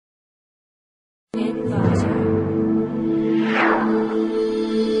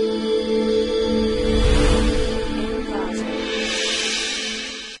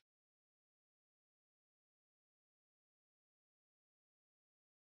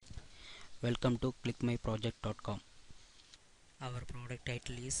Welcome to ClickMyProject.com. Our product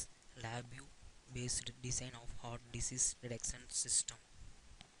title is LabVIEW based design of heart disease detection system.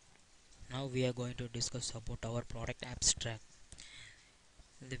 Now we are going to discuss about our product abstract.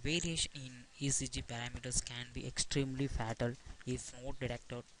 The variation in ECG parameters can be extremely fatal if not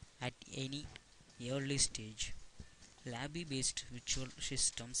detected at any early stage. LabVIEW based virtual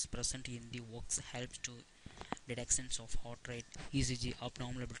systems present in the works helps to detections of heart rate, ECG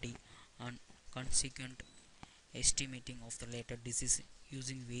abnormality and consequent estimating of the later disease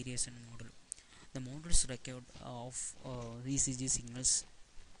using variation model. The models record of ECG signals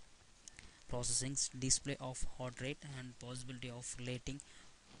processing, display of heart rate and possibility of relating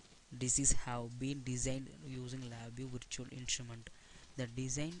disease have been designed using LabVIEW virtual instrument. The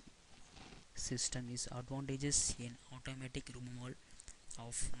design system is advantages in automatic removal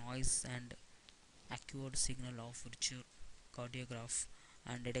of noise and accurate signal of virtual cardiograph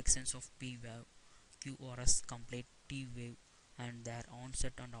and detections of P wave, QRS complete T wave and their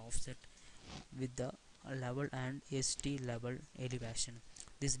onset and offset with the level and ST level elevation.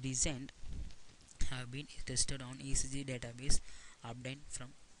 This design have been tested on ECG database obtained from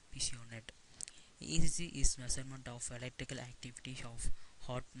PCONet. ECG is measurement of electrical activity of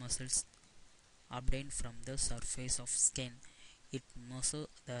heart muscles obtained from the surface of skin. It measures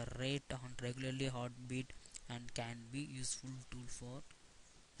the rate on regularly heartbeat and can be useful tool for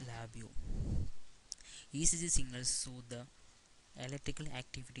LabVIEW. ECG signals show the electrical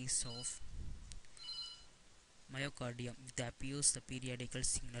activities of myocardium with appears the periodical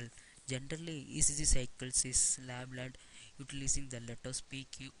signal. Generally, ECG cycles is labeled utilizing the letters P,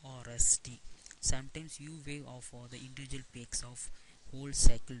 Q, or S, T. Sometimes U wave of the individual peaks of whole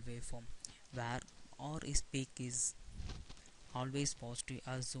cycle waveform, where R is peak is always positive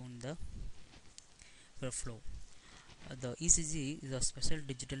as on the flow. The ECG is a special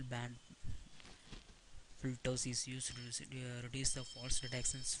digital band filters is used to reduce the false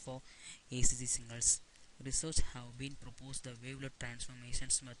detections for ECG signals. Research have been proposed the wavelet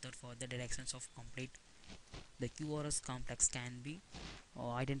transformations method for the detections of complete. The QRS complex can be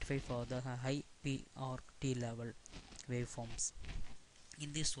identified for the high P or T level waveforms.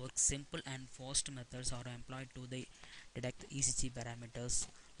 In this work, simple and fast methods are employed to detect ECG parameters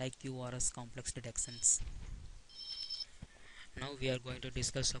like QRS complex detections. Now we are going to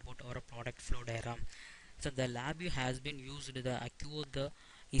discuss about our product flow diagram. So the LabVIEW has been used to acquire the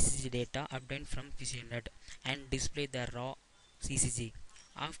ECG data obtained from PCONet and display the raw ECG.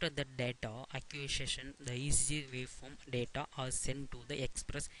 After the data acquisition, the ECG waveform data are sent to the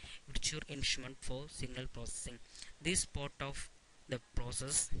express virtual instrument for signal processing. This part of the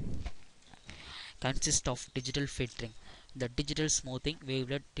process consists of digital filtering, the digital smoothing,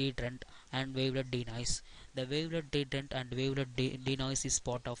 wavelet deterrent, and wavelet denoise. The wavelet deterrent and wavelet denoise is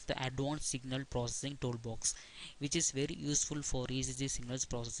part of the advanced signal processing toolbox, which is very useful for ECG signals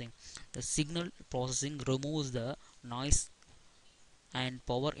processing. The signal processing removes the noise and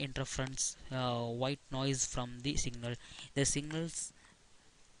power interference white noise from the signal. The signals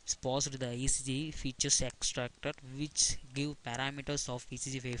passed the ECG features extractor, which give parameters of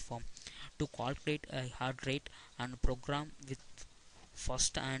ECG waveform to calculate a heart rate and program with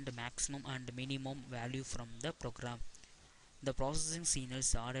first and maximum and minimum value from the program. The processing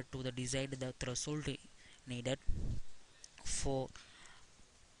signals are added to the decide the threshold needed for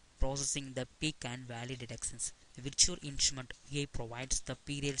processing the peak and valley detections. The virtual instrument VA provides the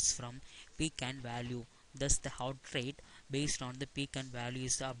periods from peak and value. Thus, the heart rate based on the peak and value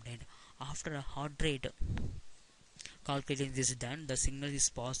is obtained. After a heart rate calculation is done, the signal is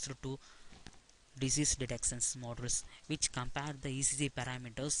passed through to disease detections models, which compare the ECG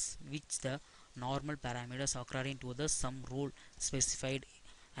parameters with the normal parameters according to the some rule specified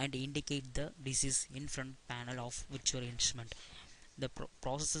and indicate the disease in front panel of virtual instrument. The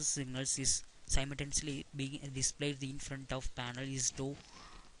processor signals is simultaneously being displayed in front of panel is the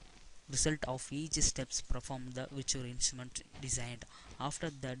result of each steps performed the virtual instrument designed. After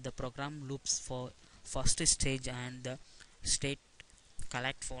that, the program loops for first stage and the state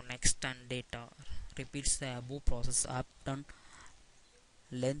collect for next and data repeats the above process up to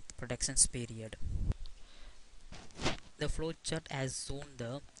length protections period. The flowchart has shown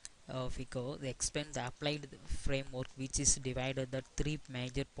the figure explain the applied framework, which is divided the three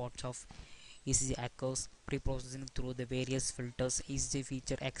major parts of ECG occurs pre-processing through the various filters, ECG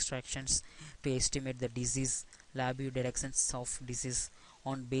feature extractions to estimate the disease, LabVIEW detections of disease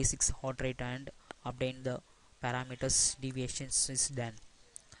on basics heart rate and obtain the parameters deviations is done.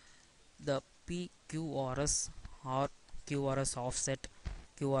 The PQRS or QRS offset,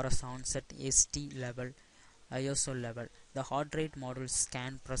 QRS onset, ST level ISO level. The heart rate model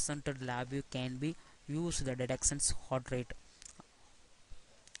scan presented LabVIEW can be used the detections heart rate.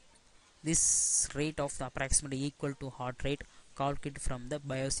 This rate of the approximately equal to heart rate calculated from the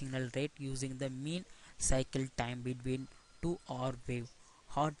biosignal rate using the mean cycle time between two R wave.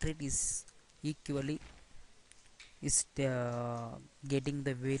 Heart rate is equally is getting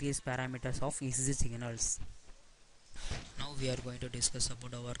the various parameters of ECG signals. Now we are going to discuss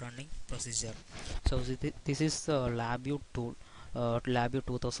about our running procedure. So this is the LabVIEW tool, LabVIEW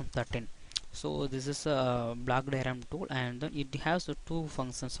 2013. So this is a block diagram tool, and then it has two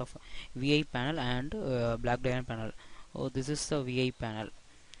functions of VI panel and block diagram panel. Oh, this is the VI panel.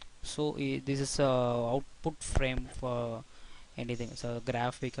 So this is output frame for anything. So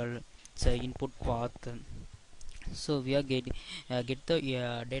graphical, so input path. So we are getting get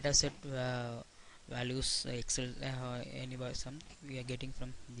the data set values Excel anyway some we are getting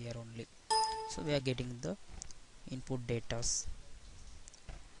from here only. So we are getting the input data.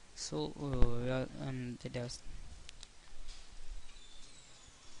 So we are data.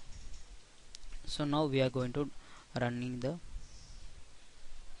 So now we are going to running the.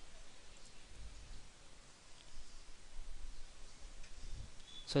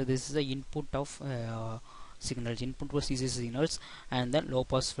 So this is the input of signals. Input was CC signals, and then low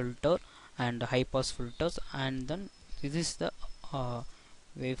pass filter and high pass filters, and then this is the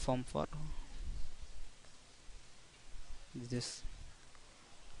waveform for this.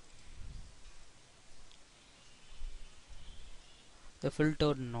 The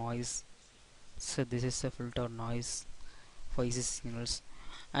filtered noise. So this is the filter noise for ECC signals,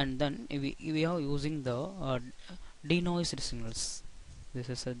 and then we are using the denoised signals. This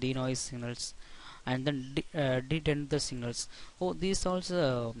is a denoise signals, and then detend the signals. Oh, these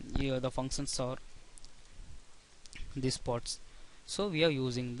also the functions are these pots. So we are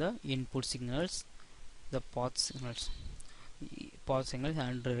using the input signals, the path signals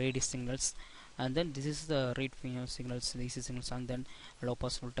and radius signals, and then this is the rate signals, DC signals, and then low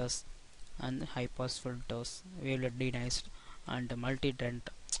pass filters and high pass filters, wavelet denoised and multi-trend.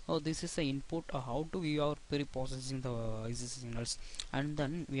 Oh, this is the input. How do we are pre-processing the AC signals, and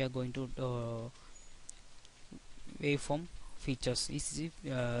then we are going to waveform features, ECG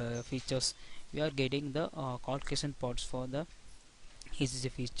features. We are getting the calculation parts for the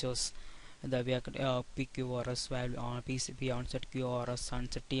ECG features. The we are PQRS value on PCP onset, QRS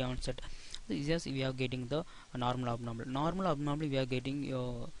onset, T onset. Yes, we are getting the normal abnormal. Normal abnormal we are getting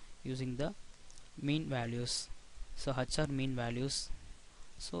using the mean values. So HR mean values.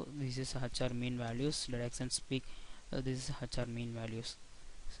 So this is HR mean values. Directions peak. This is HR mean values.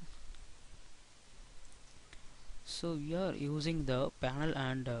 So we are using the panel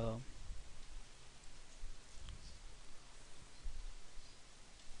and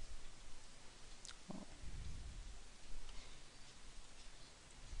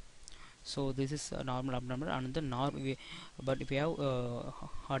so this is a normal abnormal, and the norm but we have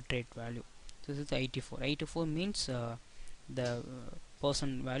heart rate value. This is 84. 84 means the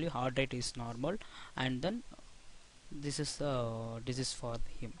person value heart rate is normal, and then this is for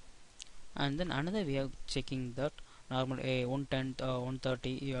him. And then another we are checking that normal a 110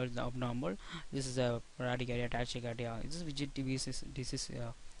 130 is abnormal. This is a bradycardia, tachycardia. This is which this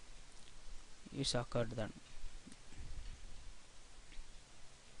is occurred then.